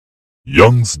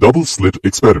Young's double-slit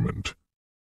experiment.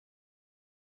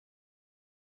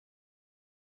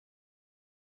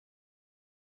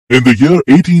 In the year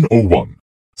 1801,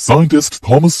 scientist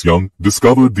Thomas Young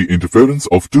discovered the interference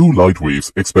of two light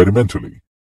waves experimentally.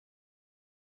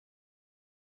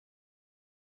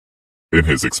 In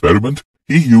his experiment,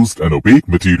 he used an opaque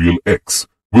material X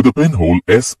with a pinhole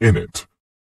S in it.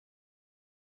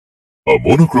 A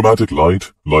monochromatic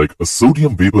light, like a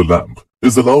sodium vapor lamp,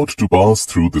 is allowed to pass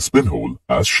through this pinhole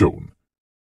as shown.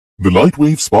 The light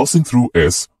waves passing through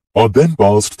S are then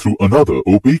passed through another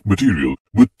opaque material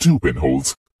with two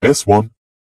pinholes, S1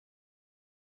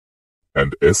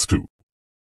 and S2,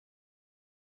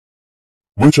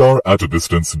 which are at a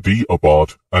distance d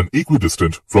apart and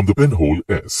equidistant from the pinhole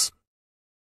S.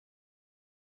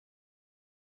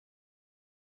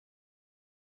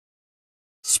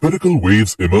 Spherical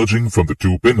waves emerging from the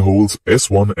two pinholes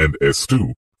S1 and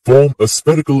S2 form a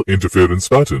spherical interference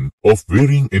pattern of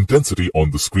varying intensity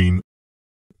on the screen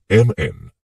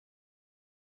Mn.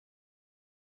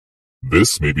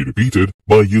 This may be repeated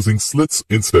by using slits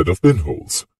instead of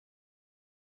pinholes.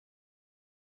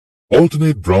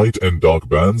 Alternate bright and dark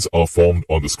bands are formed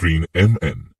on the screen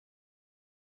Mn.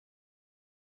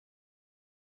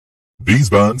 These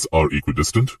bands are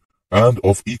equidistant and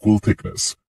of equal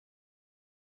thickness.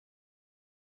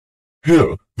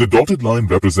 Here, the dotted line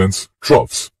represents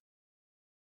troughs,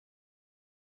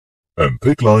 and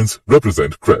thick lines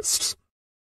represent crests.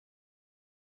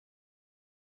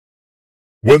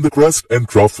 When the crest and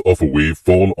trough of a wave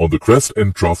fall on the crest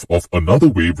and trough of another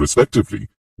wave respectively,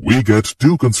 we get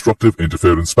two constructive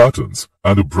interference patterns,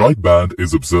 and a bright band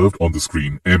is observed on the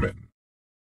screen Mn.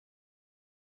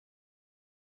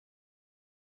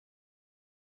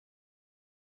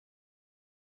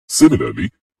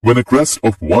 Similarly, when a crest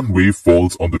of one wave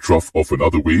falls on the trough of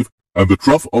another wave, and the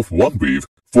trough of one wave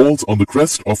falls on the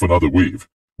crest of another wave,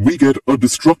 we get a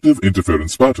destructive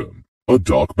interference pattern, a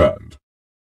dark band.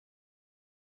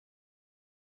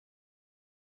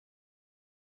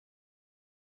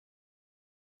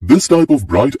 This type of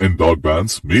bright and dark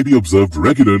bands may be observed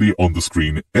regularly on the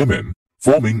screen Mn,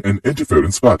 forming an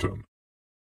interference pattern.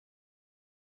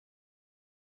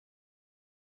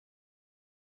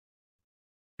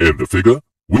 In the figure,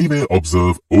 we may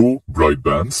observe O bright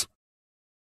bands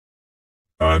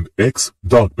and X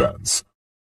dark bands.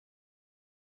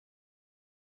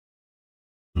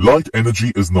 Light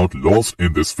energy is not lost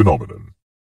in this phenomenon.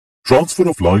 Transfer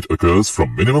of light occurs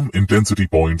from minimum intensity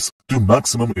points to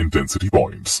maximum intensity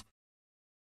points.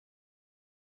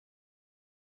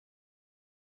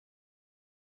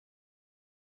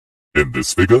 In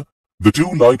this figure, the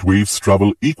two light waves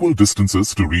travel equal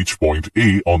distances to reach point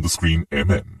A on the screen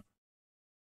Mn.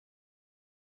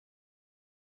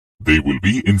 They will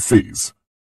be in phase.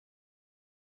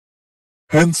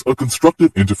 Hence, a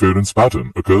constructive interference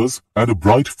pattern occurs and a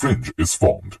bright fringe is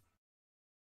formed.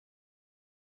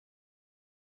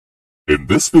 In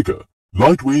this figure,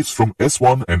 light waves from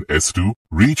S1 and S2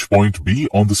 reach point B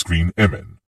on the screen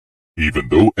Mn. Even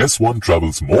though S1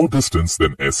 travels more distance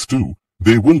than S2,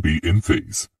 they will be in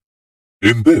phase.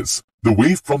 In this, the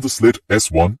wave from the slit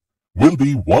S1 will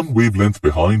be one wavelength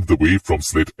behind the wave from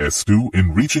slit S2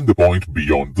 in reaching the point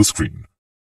beyond the screen.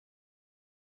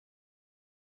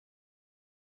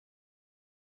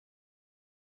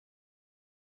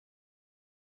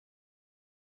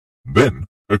 Then,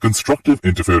 a constructive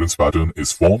interference pattern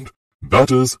is formed, that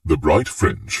is, the bright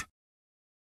fringe.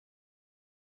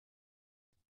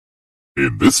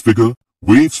 In this figure,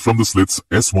 waves from the slits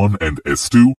S1 and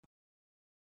S2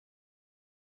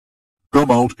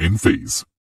 come out in phase,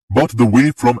 but the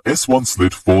wave from S1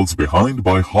 slit falls behind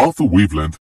by half a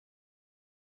wavelength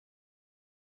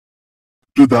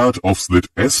to that of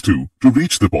slit S2 to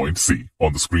reach the point C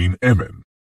on the screen Mn.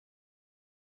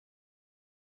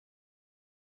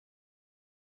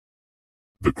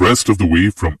 The crest of the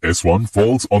wave from S1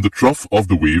 falls on the trough of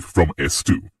the wave from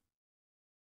S2.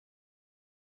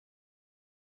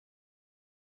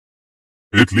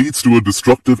 It leads to a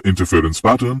destructive interference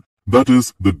pattern, that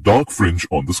is, the dark fringe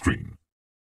on the screen.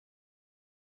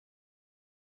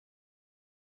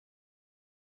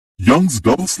 Young's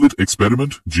double-slit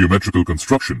experiment geometrical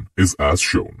construction is as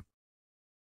shown.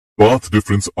 Path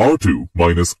difference R2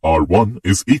 minus R1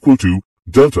 is equal to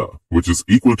delta, which is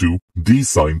equal to d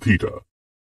sine theta.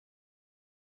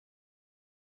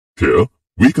 Here,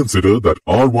 we consider that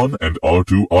R1 and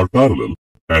R2 are parallel,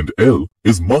 and L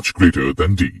is much greater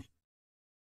than D.